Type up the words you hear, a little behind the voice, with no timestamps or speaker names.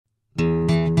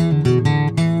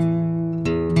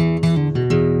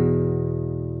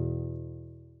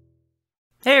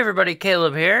everybody,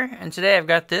 Caleb here, and today I've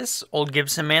got this old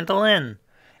Gibson mandolin.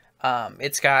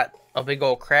 It's got a big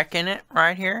old crack in it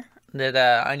right here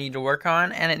that I need to work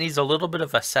on, and it needs a little bit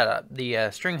of a setup.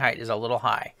 The string height is a little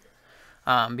high.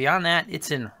 Beyond that, it's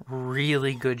in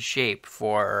really good shape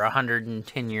for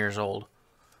 110 years old.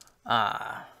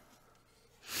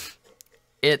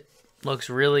 It looks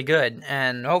really good,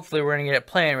 and hopefully we're going to get it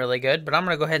playing really good, but I'm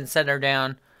going to go ahead and set her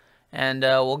down, and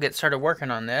we'll get started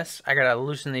working on this. I got to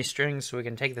loosen these strings so we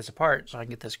can take this apart so I can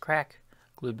get this crack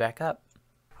glued back up.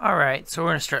 Alright, so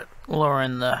we're going to start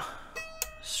lowering the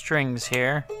strings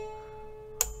here.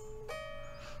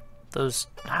 Those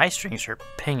high strings are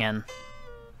pinging.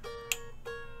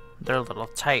 They're a little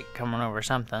tight coming over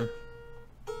something.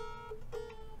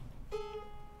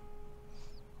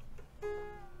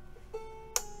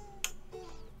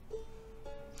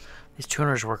 These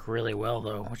tuners work really well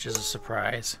though, which is a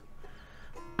surprise.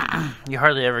 You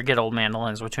hardly ever get old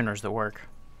mandolins with tuners that work.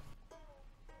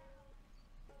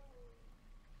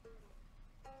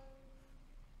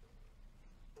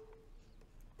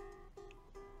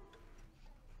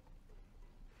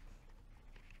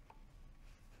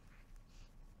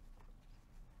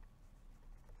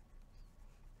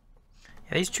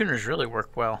 Yeah, these tuners really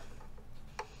work well,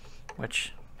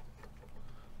 which,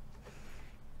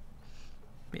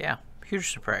 yeah,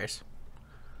 huge surprise.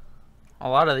 A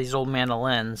lot of these old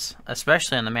mandolins,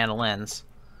 especially on the mandolins,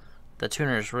 the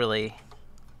tuners really,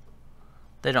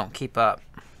 they don't keep up.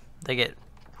 They get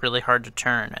really hard to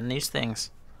turn, and these things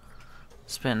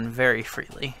spin very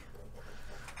freely.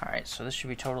 Alright, so this should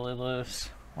be totally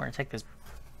loose. We're going to take this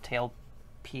tail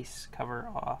piece cover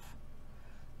off.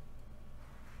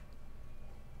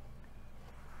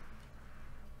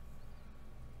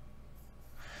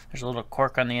 There's a little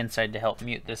cork on the inside to help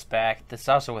mute this back. That's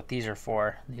also what these are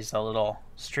for. These little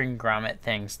string grommet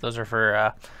things. Those are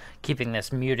for keeping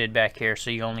this muted back here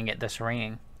so you only get this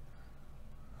ringing.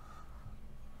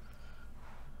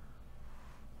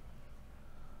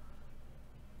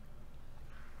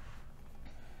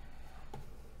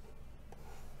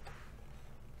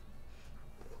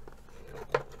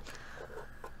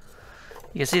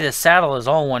 You can see the saddle is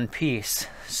all one piece.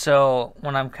 So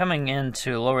when I'm coming in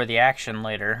to lower the action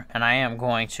later, and I'm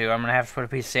going to have to put a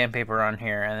piece of sandpaper on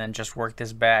here and then just work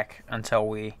this back until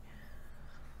we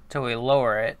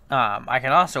lower it. I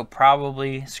can also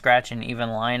probably scratch an even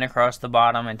line across the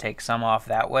bottom and take some off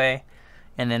that way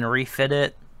and then refit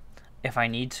it if I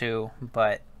need to,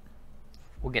 but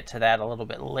we'll get to that a little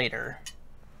bit later.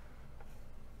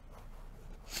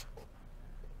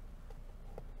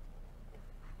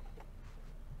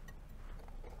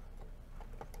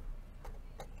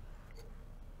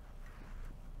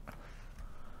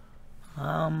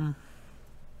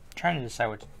 Trying to decide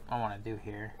what I want to do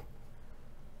here.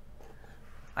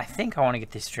 I think I want to get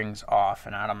these strings off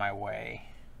and out of my way.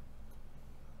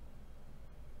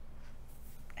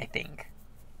 I think.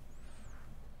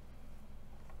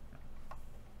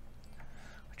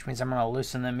 Which means I'm going to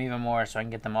loosen them even more so I can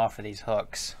get them off of these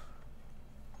hooks.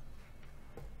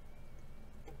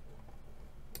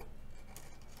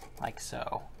 Like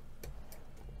so.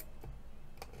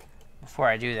 Before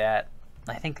I do that,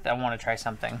 I think I want to try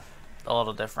something a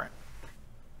little different.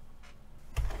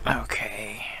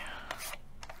 Okay.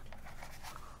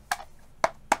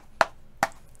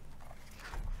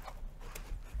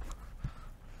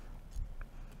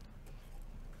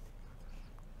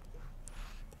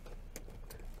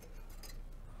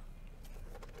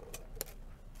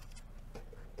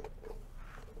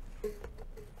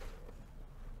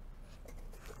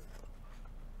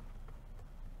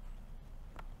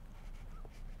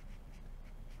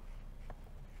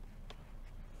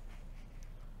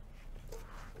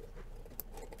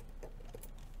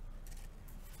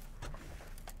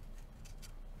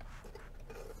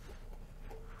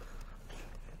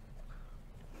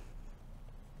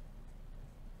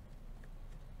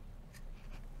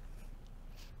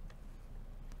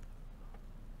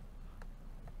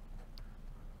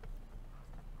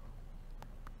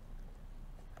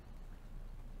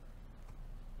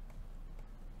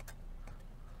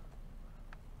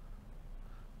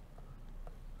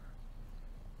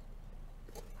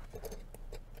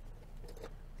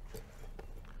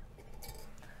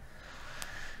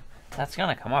 That's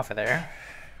gonna come off of there.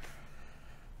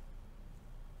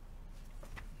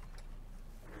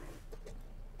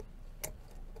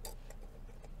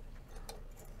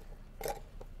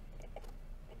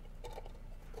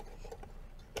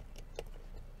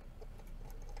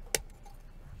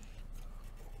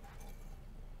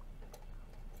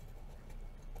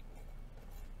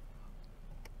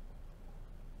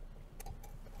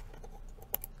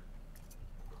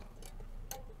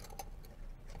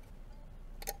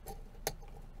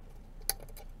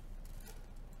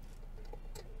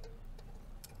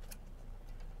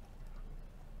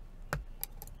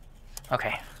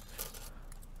 Okay.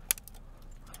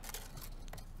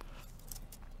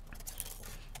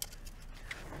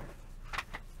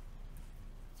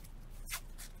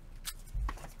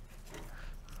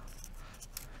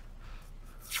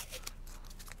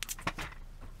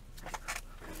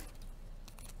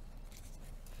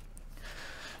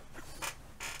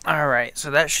 Alright,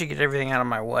 so that should get everything out of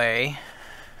my way.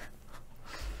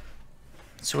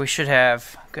 So we should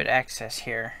have good access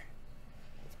here.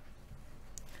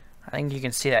 I think you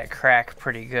can see that crack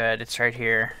pretty good. It's right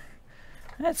here.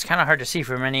 It's kind of hard to see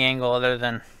from any angle other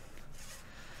than...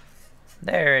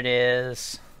 There it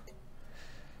is.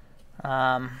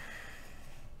 This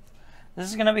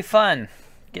is going to be fun,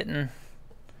 getting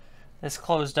this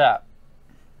closed up.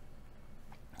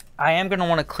 I am going to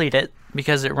want to cleat it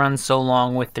because it runs so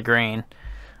long with the grain.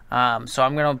 So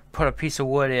I'm going to put a piece of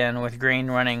wood in with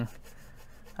grain running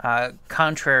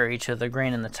contrary to the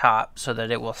grain in the top so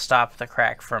that it will stop the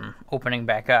crack from opening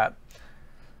back up.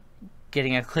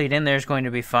 Getting a cleat in there is going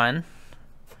to be fun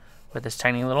with this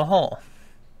tiny little hole.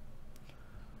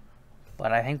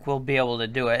 But I think we'll be able to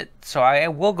do it. So I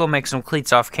will go make some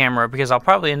cleats off camera because I'll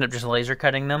probably end up just laser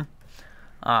cutting them.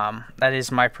 That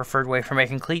is my preferred way for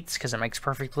making cleats because it makes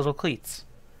perfect little cleats.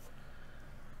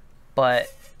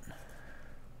 But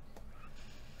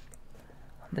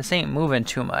this ain't moving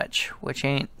too much, which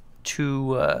ain't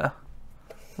too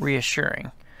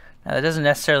reassuring. Now that doesn't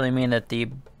necessarily mean that the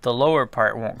lower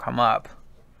part won't come up.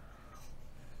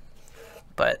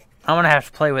 But I'm going to have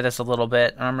to play with this a little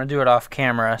bit, and I'm going to do it off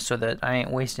camera so that I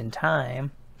ain't wasting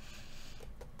time.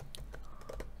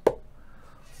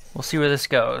 We'll see where this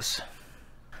goes.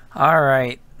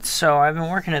 Alright, so I've been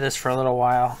working at this for a little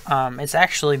while. It's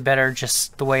actually better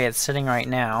just the way it's sitting right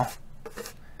now,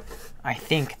 I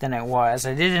think, than it was.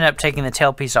 I did end up taking the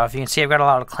tailpiece off. You can see I've got a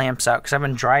lot of clamps out because I've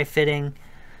been dry fitting,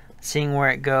 seeing where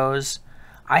it goes.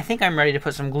 I think I'm ready to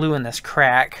put some glue in this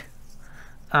crack.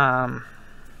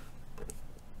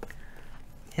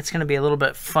 It's going to be a little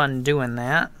bit fun doing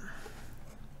that.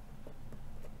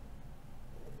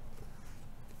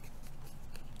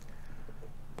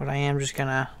 But I am just going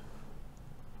to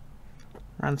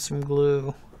run some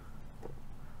glue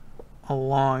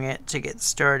along it to get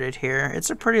started here. It's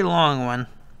a pretty long one.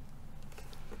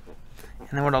 And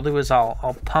then what I'll do is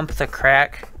I'll pump the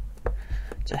crack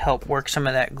to help work some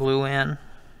of that glue in.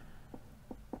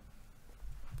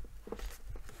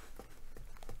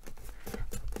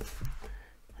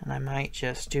 And I might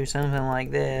just do something like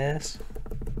this.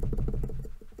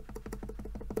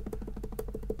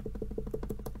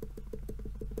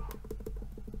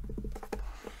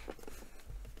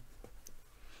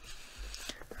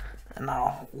 And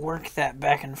I'll work that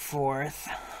back and forth.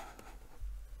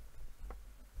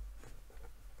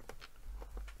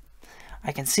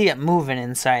 I can see it moving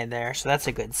inside there, so that's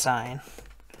a good sign.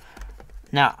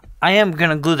 Now, I am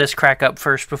going to glue this crack up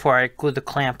first before I glue the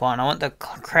clamp on. I want the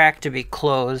crack to be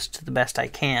closed the best I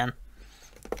can.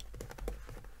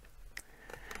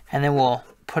 And then we'll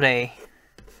put a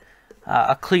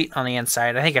cleat on the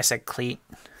inside. I think I said cleat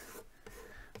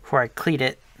before I cleat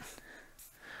it.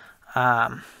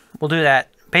 We'll do that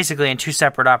basically in two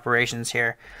separate operations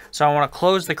here. So I want to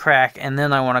close the crack and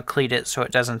then I want to cleat it so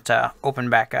it doesn't open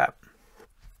back up.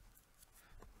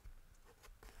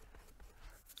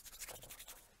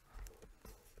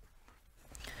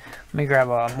 Let me grab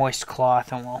a moist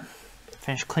cloth and we'll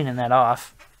finish cleaning that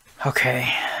off.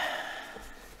 Okay.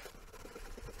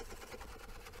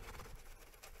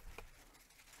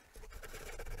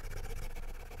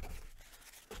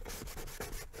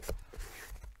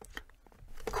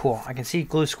 Cool. I can see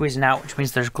glue squeezing out, which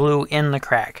means there's glue in the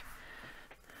crack.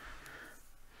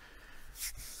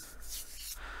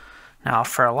 Now,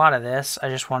 for a lot of this, I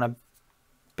just want a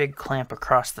big clamp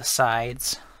across the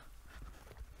sides.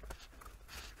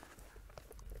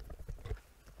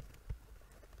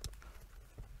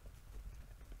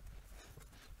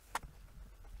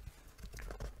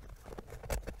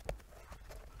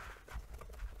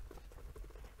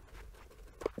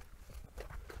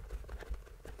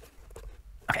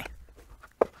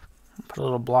 Put a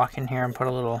little block in here and put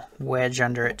a little wedge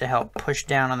under it to help push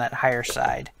down on that higher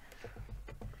side.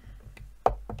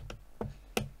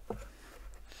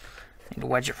 Need to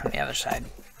wedge it from the other side.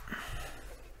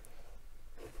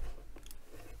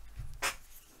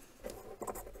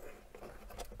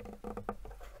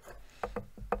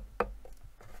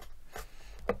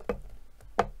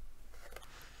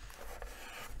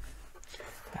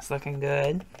 That's looking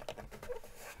good.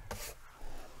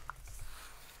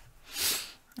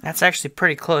 That's actually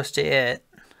pretty close to it.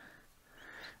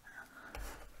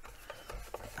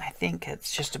 I think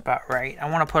it's just about right. I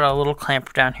want to put a little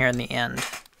clamp down here in the end.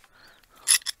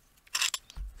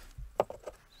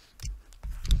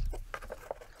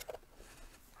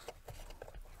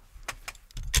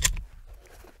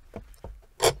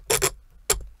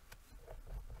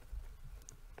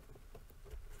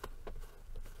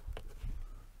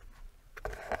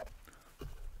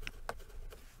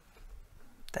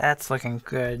 That's looking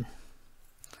good.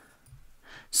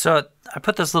 So I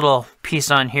put this little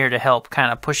piece on here to help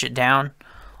kind of push it down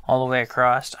all the way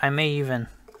across. I may even...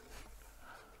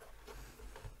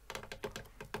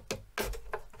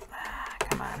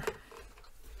 Come on.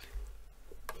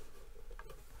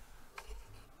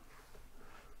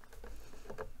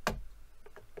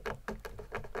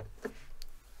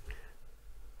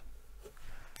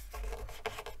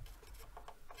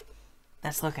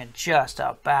 That's looking just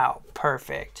about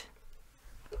perfect.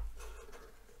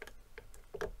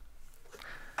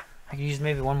 I could use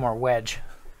maybe one more wedge.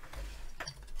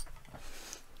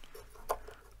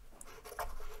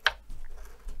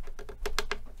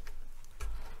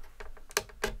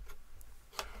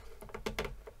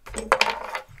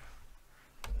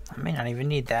 I may not even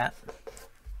need that.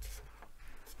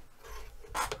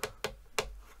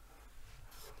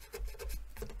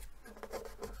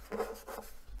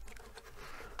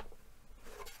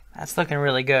 That's looking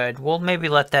really good. We'll maybe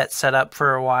let that set up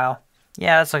for a while.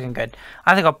 Yeah, that's looking good.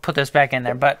 I think I'll put this back in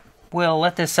there, but we'll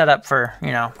let this set up for,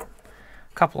 you know,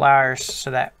 a couple hours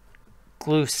so that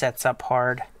glue sets up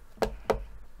hard.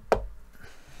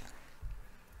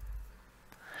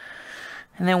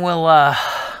 And then we'll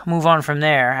move on from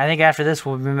there. I think after this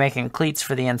we'll be making cleats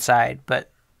for the inside,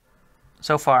 but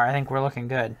so far I think we're looking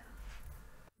good.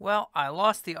 Well, I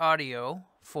lost the audio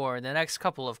for the next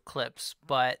couple of clips,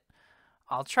 but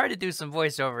I'll try to do some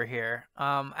voiceover here.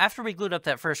 After we glued up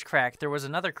that first crack, there was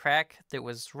another crack that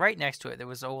was right next to it. That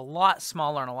was a lot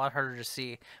smaller and a lot harder to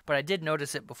see, but I did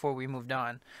notice it before we moved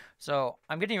on. So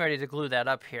I'm getting ready to glue that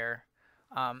up here.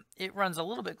 It runs a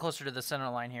little bit closer to the center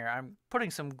line here. I'm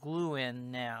putting some glue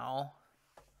in now.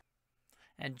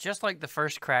 And just like the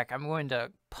first crack, I'm going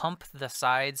to pump the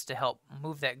sides to help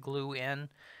move that glue in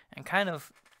and kind of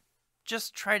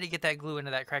just try to get that glue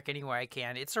into that crack any way I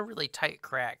can. It's a really tight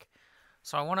crack.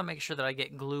 So I want to make sure that I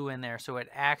get glue in there so it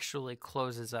actually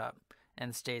closes up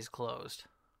and stays closed.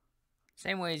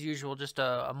 Same way as usual, just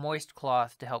a moist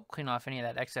cloth to help clean off any of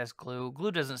that excess glue. Glue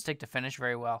doesn't stick to finish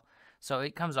very well, so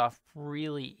it comes off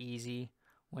really easy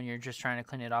when you're just trying to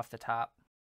clean it off the top.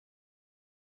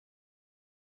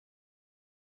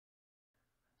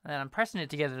 And then I'm pressing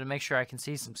it together to make sure I can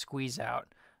see some squeeze out.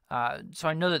 So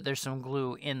I know that there's some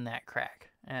glue in that crack.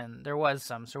 And there was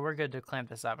some, so we're good to clamp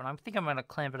this up. And I think I'm going to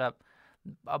clamp it up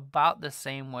about the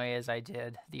same way as I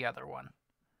did the other one.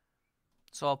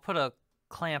 So I'll put a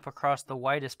clamp across the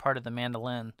widest part of the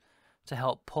mandolin to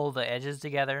help pull the edges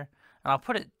together. And I'll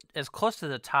put it as close to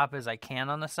the top as I can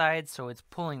on the sides, so it's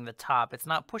pulling the top. It's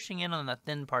not pushing in on the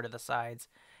thin part of the sides.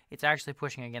 It's actually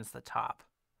pushing against the top.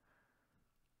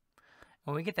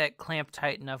 When we get that clamp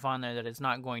tight enough on there that it's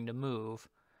not going to move,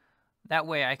 that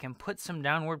way I can put some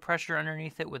downward pressure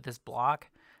underneath it with this block.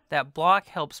 That block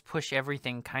helps push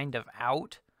everything kind of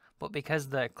out, but because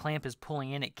the clamp is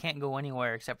pulling in, it can't go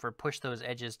anywhere except for push those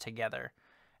edges together.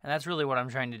 And that's really what I'm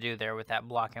trying to do there with that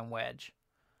block and wedge.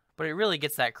 But it really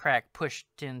gets that crack pushed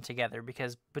in together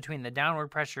because between the downward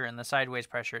pressure and the sideways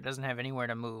pressure, it doesn't have anywhere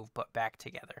to move but back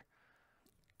together.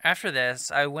 After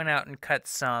this, I went out and cut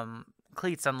some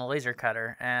cleats on the laser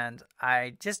cutter, and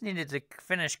I just needed to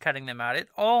finish cutting them out. It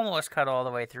almost cut all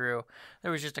the way through.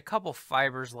 There was just a couple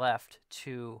fibers left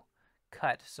to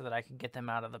cut so that I could get them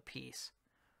out of the piece.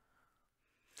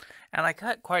 And I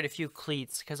cut quite a few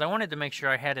cleats because I wanted to make sure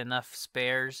I had enough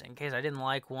spares in case I didn't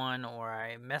like one or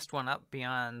I messed one up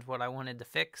beyond what I wanted to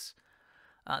fix.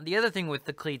 The other thing with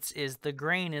the cleats is the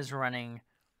grain is running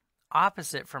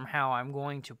opposite from how I'm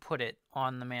going to put it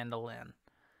on the mandolin.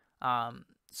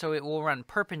 So it will run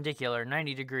perpendicular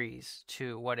 90 degrees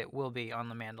to what it will be on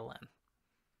the mandolin.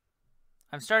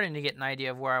 I'm starting to get an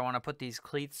idea of where I want to put these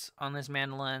cleats on this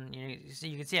mandolin.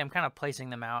 You can see I'm kind of placing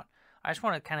them out. I just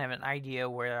want to kind of have an idea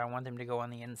where I want them to go on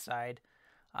the inside.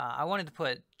 I wanted to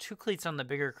put 2 cleats on the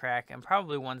bigger crack and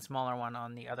probably one smaller one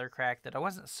on the other crack that I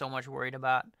wasn't so much worried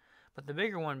about. But the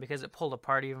bigger one, because it pulled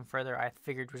apart even further, I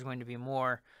figured was going to be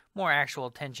more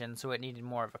actual tension, so it needed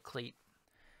more of a cleat.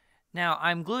 Now,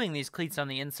 I'm gluing these cleats on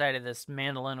the inside of this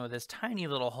mandolin with this tiny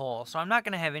little hole, so I'm not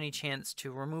going to have any chance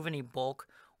to remove any bulk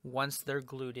once they're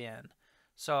glued in.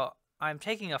 So I'm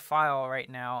taking a file right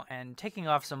now and taking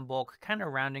off some bulk, kind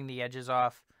of rounding the edges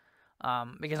off,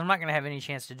 because I'm not going to have any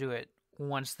chance to do it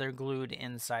once they're glued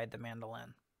inside the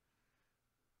mandolin.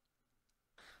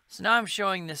 So now I'm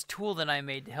showing this tool that I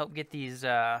made to help get these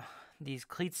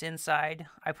cleats inside.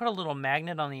 I put a little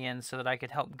magnet on the end so that I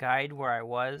could help guide where I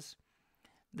was.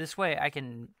 This way I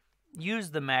can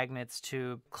use the magnets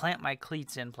to clamp my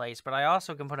cleats in place, but I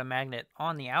also can put a magnet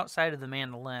on the outside of the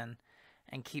mandolin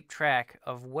and keep track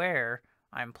of where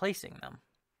I'm placing them.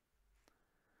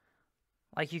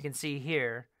 Like you can see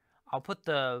here, I'll put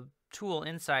the tool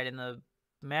inside and the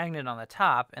magnet on the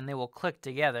top, and they will click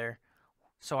together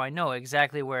so I know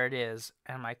exactly where it is,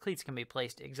 and my cleats can be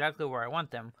placed exactly where I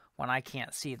want them when I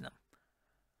can't see them.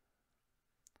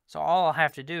 So all I'll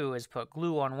have to do is put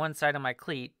glue on one side of my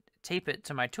cleat, tape it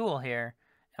to my tool here,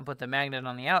 and put the magnet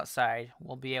on the outside.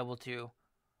 We'll be able to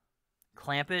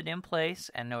clamp it in place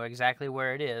and know exactly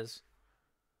where it is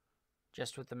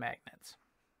just with the magnets.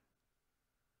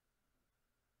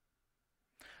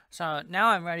 So now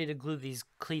I'm ready to glue these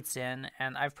cleats in,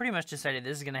 and I've pretty much decided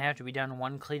this is going to have to be done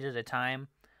one cleat at a time.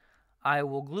 I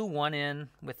will glue one in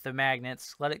with the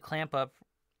magnets, let it clamp up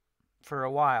for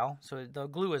a while so the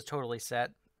glue is totally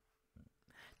set.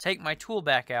 Take my tool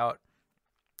back out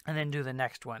and then do the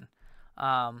next one.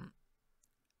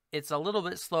 It's a little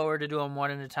bit slower to do them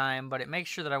one at a time, but it makes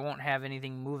sure that I won't have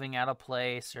anything moving out of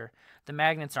place, or the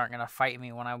magnets aren't going to fight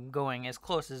me when I'm going as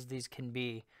close as these can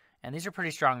be. And these are pretty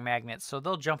strong magnets, so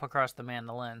they'll jump across the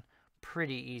mandolin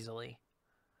pretty easily.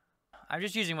 I'm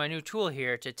just using my new tool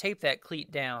here to tape that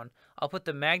cleat down. I'll put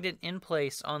the magnet in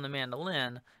place on the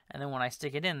mandolin, and then when I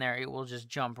stick it in there, it will just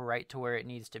jump right to where it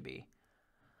needs to be.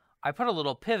 I put a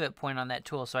little pivot point on that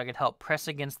tool so I could help press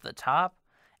against the top,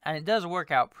 and it does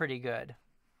work out pretty good.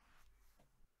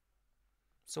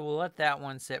 So we'll let that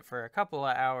one sit for a couple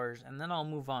of hours, and then I'll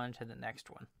move on to the next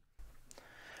one.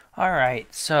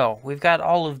 Alright, so we've got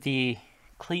all of the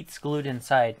cleats glued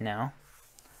inside now.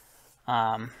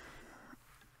 I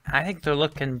think they're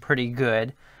looking pretty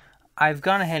good. I've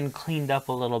gone ahead and cleaned up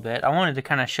a little bit. I wanted to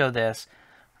kind of show this.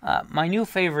 My new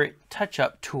favorite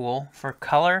touch-up tool for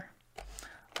color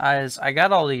is I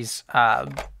got all these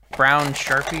brown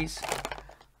Sharpies.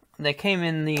 They came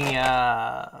in the,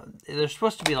 they're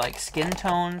supposed to be like skin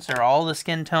tones, or all the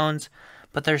skin tones.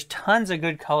 But there's tons of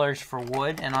good colors for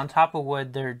wood, and on top of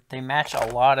wood, they match a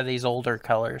lot of these older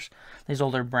colors, these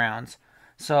older browns.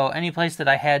 So any place that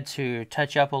I had to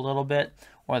touch up a little bit,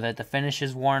 or that the finish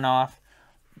is worn off,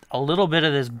 a little bit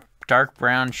of this dark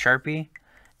brown Sharpie,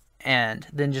 and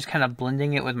then just kind of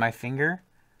blending it with my finger,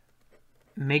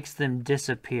 makes them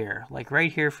disappear. Like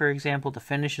right here, for example, the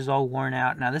finish is all worn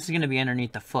out. Now this is going to be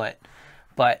underneath the foot,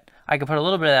 but I could put a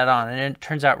little bit of that on, and it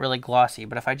turns out really glossy.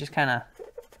 But if I just kind of...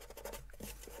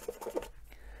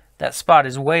 that spot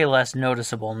is way less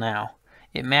noticeable now.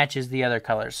 It matches the other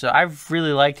colors. So I've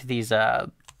really liked these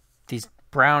brown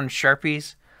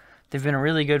Sharpies. They've been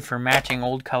really good for matching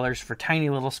old colors for tiny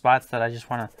little spots that I just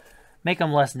want to make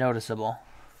them less noticeable.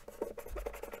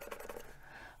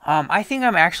 I think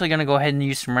I'm actually going to go ahead and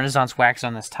use some Renaissance wax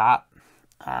on this top.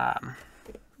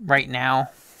 Right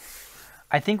now,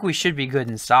 I think we should be good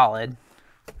and solid.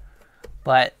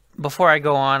 But before I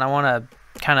go on, I want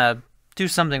to kind of do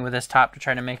something with this top to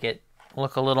try to make it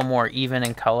look a little more even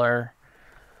in color.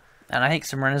 And I think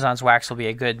some Renaissance wax will be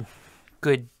a good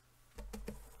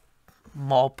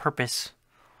all-purpose,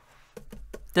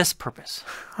 this purpose.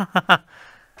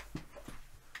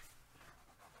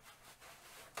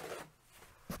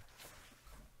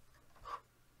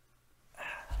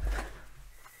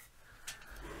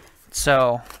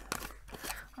 So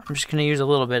I'm just going to use a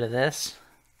little bit of this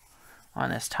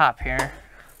on this top here.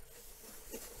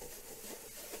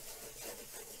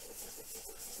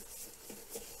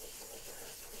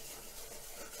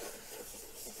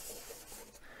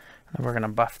 And we're going to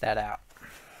buff that out.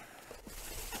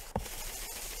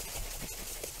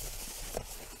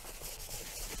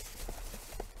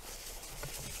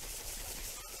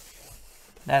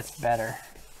 That's better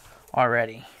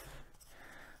already.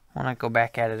 I want to go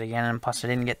back at it again, and plus I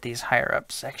didn't get these higher up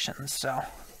sections, so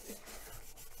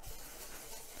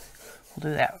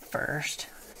we'll do that first.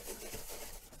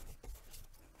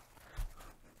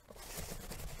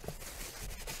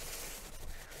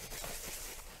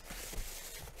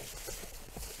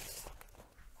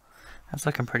 That's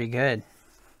looking pretty good.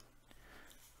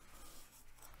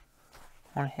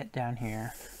 I want to hit down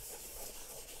here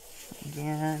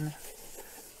again.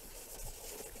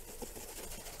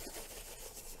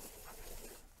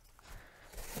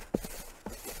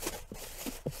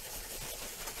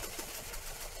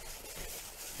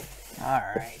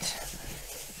 Alright.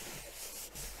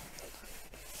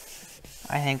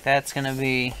 I think that's going to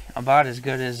be about as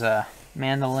good as a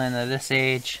mandolin of this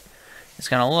age is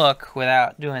going to look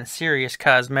without doing serious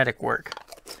cosmetic work.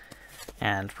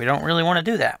 And we don't really want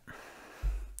to do that.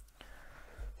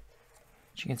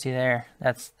 As you can see there,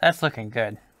 that's looking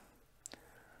good.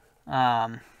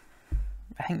 I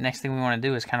think next thing we want to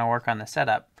do is kind of work on the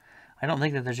setup. I don't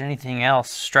think that there's anything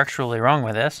else structurally wrong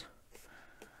with this.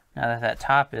 Now that that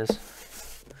top is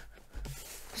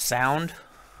sound.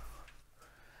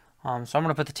 So I'm going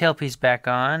to put the tailpiece back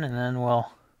on, and then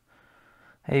we'll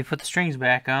maybe put the strings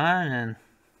back on and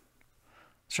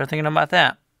start thinking about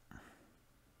that.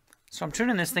 So I'm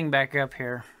tuning this thing back up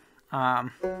here. I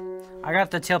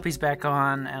got the tailpiece back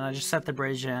on, and I just set the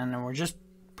bridge in, and we're just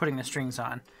putting the strings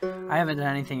on. I haven't done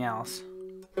anything else.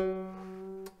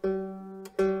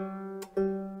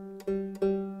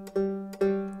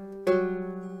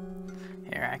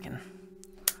 Here, I can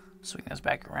swing this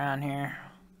back around here.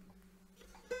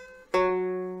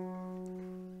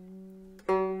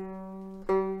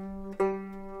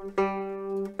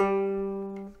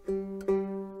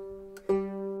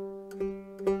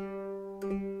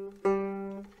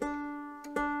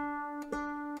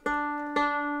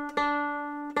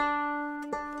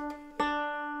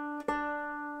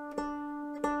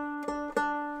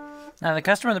 Now, the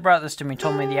customer that brought this to me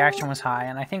told me the action was high,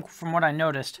 and I think from what I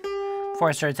noticed before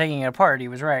I started taking it apart, he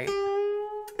was right.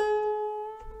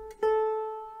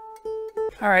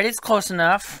 Alright, it's close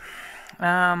enough. What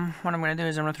I'm going to do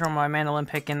is I'm going to throw my mandolin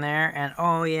pick in there, and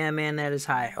oh yeah, man, that is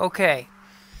high. Okay.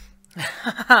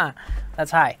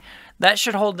 That's high. That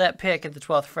should hold that pick at the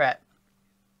 12th fret.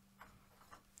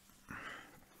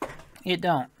 It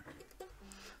don't.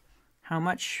 How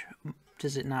much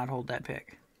does it not hold that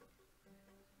pick?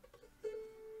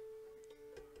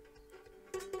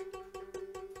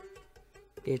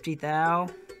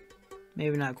 $50,000,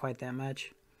 maybe not quite that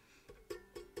much.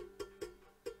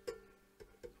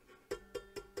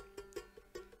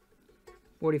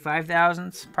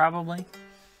 $45,000, probably.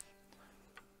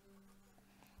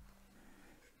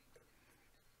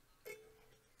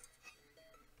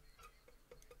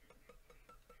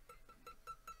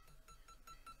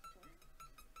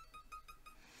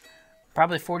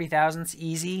 Probably 40,000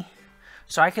 easy.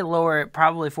 So I could lower it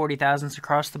probably 40,000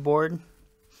 across the board.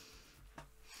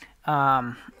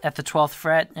 At the 12th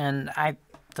fret, and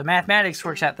the mathematics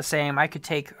works out the same. I could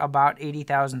take about 80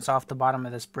 thousandths off the bottom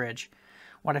of this bridge.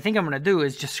 What I think I'm going to do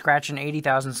is just scratch an 80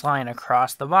 thousandths line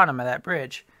across the bottom of that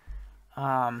bridge,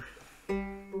 and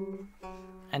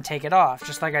take it off,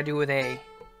 just like I do with a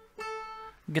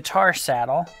guitar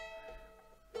saddle.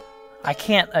 I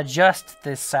can't adjust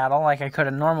this saddle like I could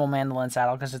a normal mandolin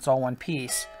saddle because it's all one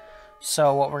piece.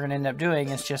 So what we're going to end up doing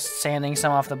is just sanding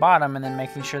some off the bottom and then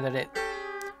making sure that it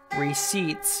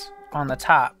reseats on the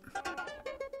top.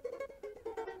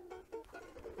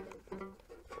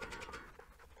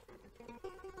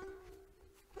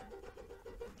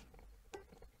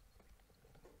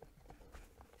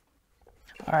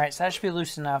 Alright, so that should be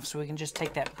loose enough, so we can just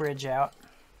take that bridge out.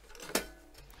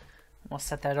 We'll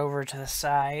set that over to the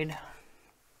side.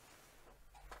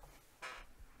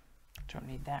 Don't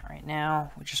need that right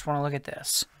now. We just want to look at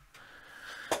this.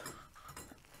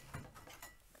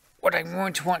 What I'm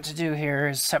going to want to do here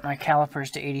is set my calipers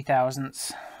to 80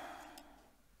 thousandths.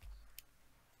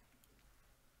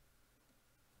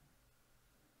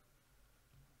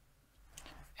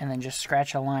 And then just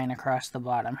scratch a line across the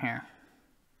bottom here.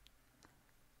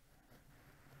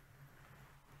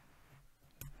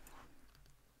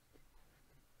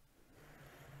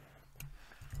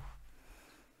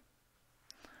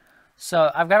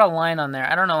 So I've got a line on there.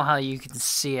 I don't know how you can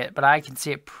see it, but I can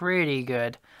see it pretty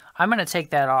good. I'm going to take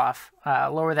that off,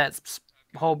 lower that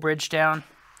whole bridge down,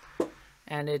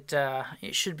 and it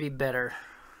should be better.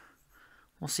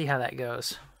 We'll see how that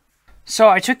goes. So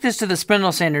I took this to the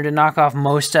spindle sander to knock off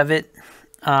most of it,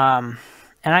 and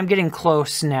I'm getting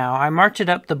close now. I marked it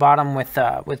up the bottom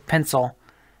with pencil,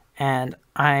 and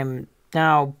I'm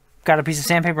now got a piece of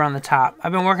sandpaper on the top.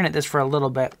 I've been working at this for a little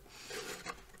bit,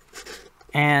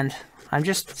 and I'm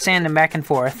just sanding back and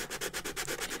forth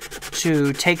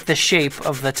to take the shape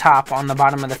of the top on the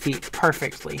bottom of the feet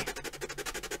perfectly.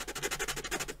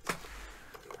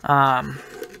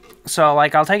 So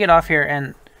like I'll take it off here,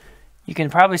 and you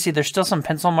can probably see there's still some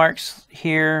pencil marks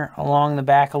here along the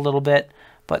back a little bit,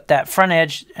 but that front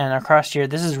edge and across here,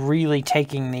 this is really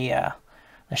taking the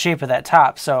shape of that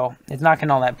top, so it's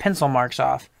knocking all that pencil marks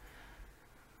off.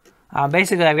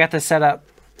 Basically, I've got this set up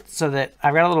so that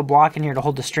I've got a little block in here to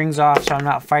hold the strings off so I'm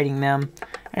not fighting them.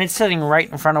 And it's sitting right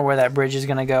in front of where that bridge is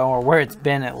going to go, or where it's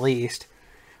been at least.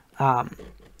 And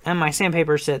my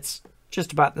sandpaper sits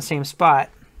just about the same spot.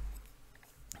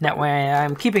 That way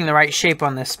I'm keeping the right shape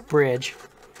on this bridge.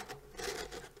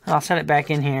 I'll set it back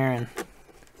in here and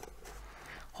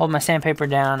hold my sandpaper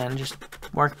down and just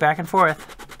work back and forth.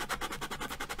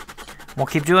 We'll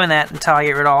keep doing that until I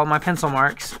get rid of all my pencil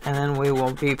marks, and then we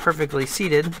will be perfectly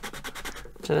seated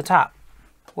to the top.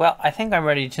 Well, I think I'm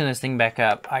ready to tune this thing back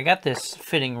up. I got this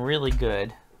fitting really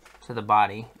good to the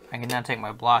body. I can now take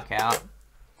my block out,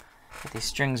 put these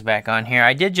strings back on here.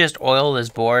 I did just oil this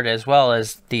board as well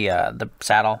as the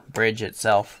saddle bridge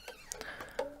itself.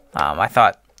 I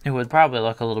thought It would probably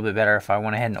look a little bit better if I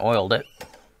went ahead and oiled it.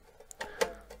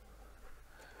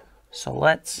 So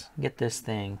let's get this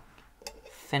thing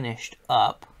finished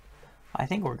up. I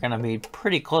think we're going to be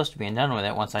pretty close to being done with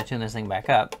it once I tune this thing back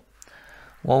up.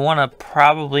 We'll want to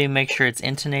probably make sure it's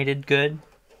intonated good,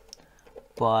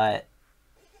 but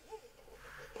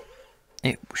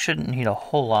it shouldn't need a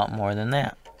whole lot more than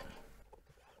that.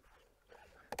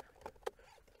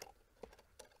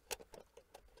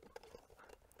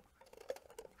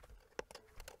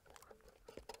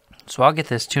 So I'll get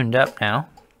this tuned up now.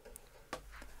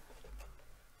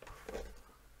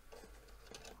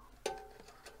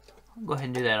 I'll go ahead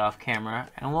and do that off camera,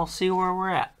 and we'll see where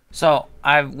we're at. So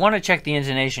I want to check the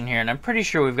intonation here, and I'm pretty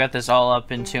sure we've got this all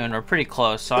up in tune. We're pretty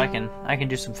close, so I can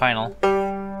do some final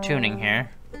tuning here.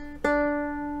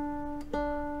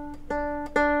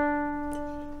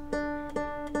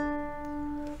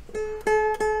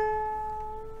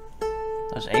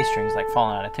 Those A strings like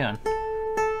falling out of tune.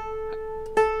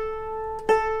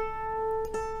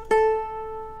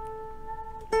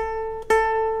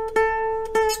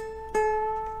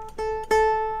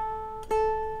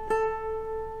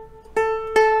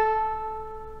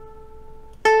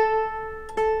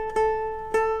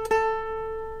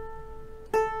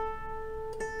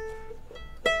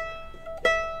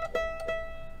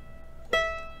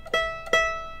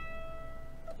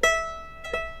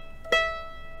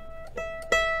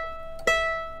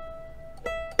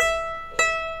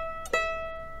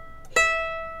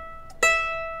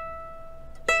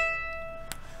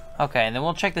 Okay, and then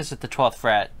we'll check this at the 12th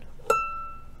fret.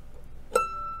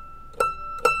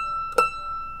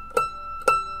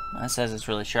 That says it's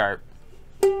really sharp.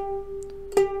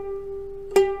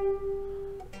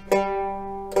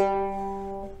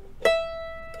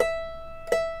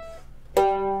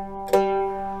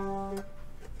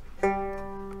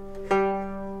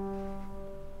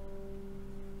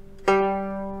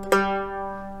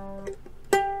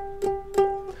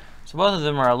 So both of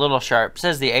them are a little sharp. It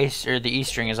says the A or the E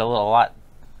string is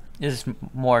is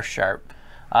more sharp.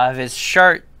 If it's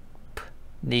sharp,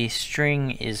 the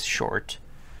string is short.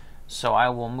 So I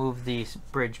will move the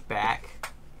bridge back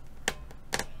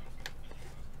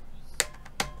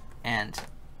and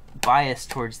bias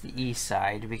towards the E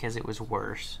side because it was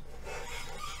worse.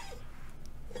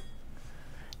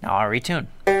 Now I'll retune.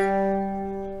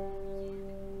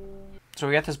 So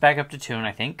we got this back up to tune,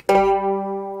 I think.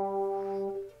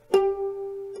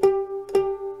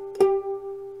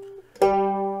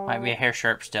 Might be a hair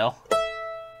sharp still.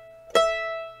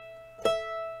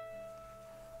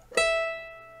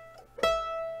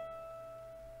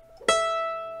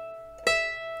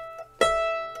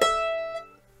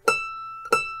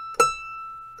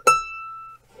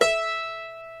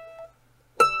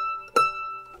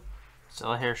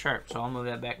 Still a hair sharp, so I'll move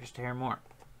that back just a hair more.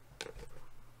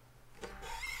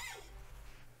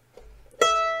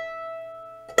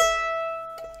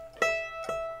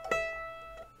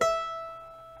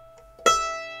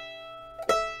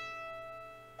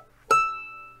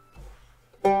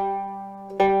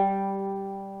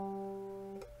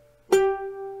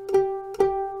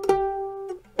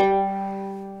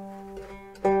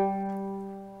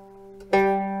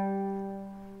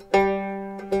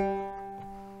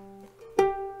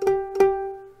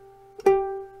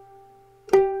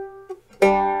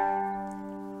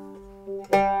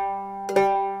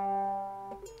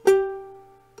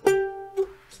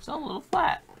 Still a little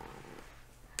flat.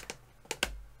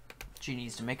 G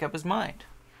needs to make up his mind.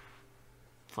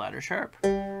 Flat or sharp.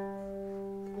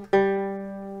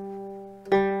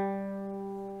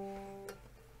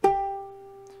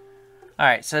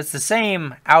 Alright, so it's the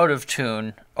same out of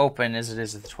tune open as it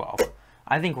is at the 12.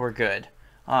 I think we're good.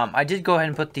 I did go ahead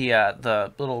and put the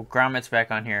little grommets back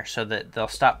on here so that they'll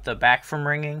stop the back from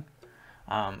ringing.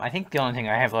 I think the only thing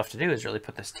I have left to do is really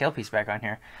put this tailpiece back on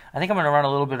here. I think I'm going to run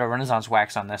a little bit of Renaissance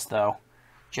wax on this, though,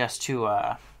 just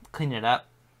to clean it up.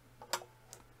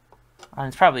 And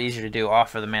it's probably easier to do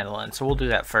off of the mandolin, so we'll do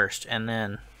that first, and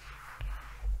then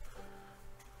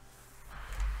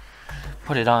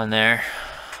put it on there.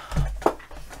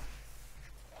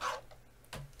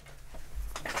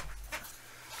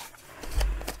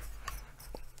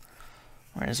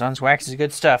 Renaissance wax is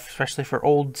good stuff, especially for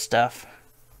old stuff.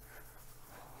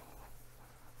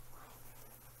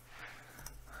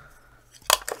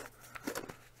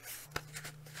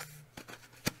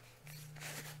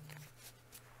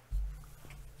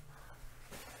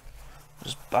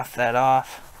 Just buff that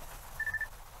off.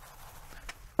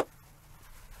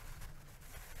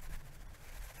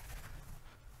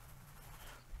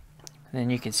 And then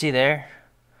you can see there,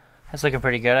 that's looking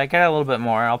pretty good. I got a little bit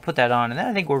more. I'll put that on, and then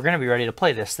I think we're going to be ready to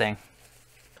play this thing.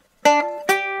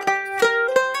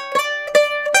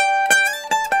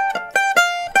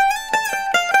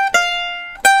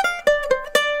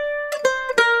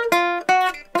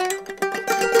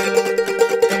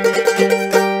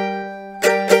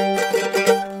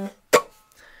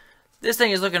 this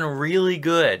thing is looking really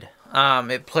good.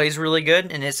 It plays really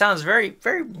good, and it sounds very,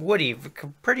 very woody,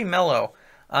 pretty mellow.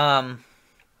 I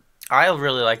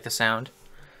really like the sound.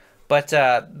 But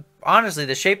honestly,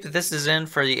 the shape that this is in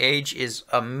for the age is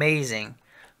amazing.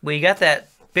 We got that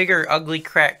bigger, ugly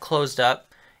crack closed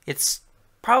up. It's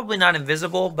probably not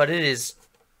invisible, but it is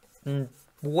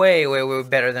way, way, way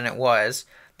better than it was.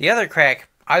 The other crack,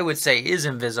 I would say, is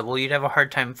invisible. You'd have a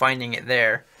hard time finding it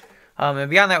there. And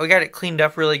beyond that, we got it cleaned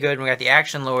up really good, and we got the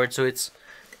action lowered, so it's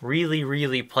really,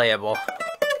 really playable.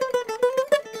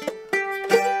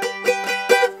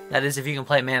 That is if you can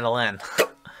play mandolin.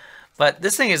 But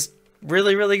this thing is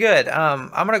really, really good. I'm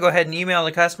going to go ahead and email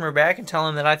the customer back and tell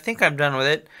him that I think I'm done with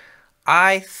it.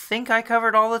 I think I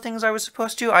covered all the things I was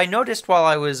supposed to. I noticed while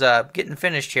I was getting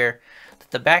finished here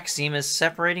that the back seam is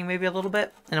separating maybe a little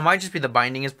bit. And it might just be the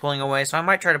binding is pulling away. So I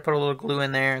might try to put a little glue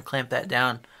in there and clamp that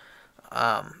down.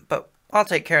 But I'll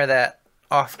take care of that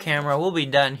off camera. We'll be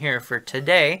done here for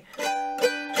today.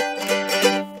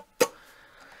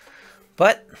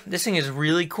 But this thing is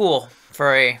really cool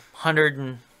for a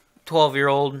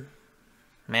 112-year-old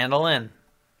mandolin.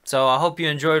 So I hope you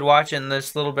enjoyed watching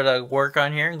this little bit of work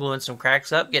on here, gluing some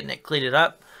cracks up, getting it cleated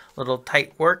up, a little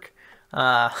tight work.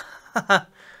 But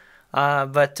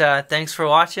thanks for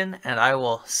watching, and I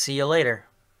will see you later.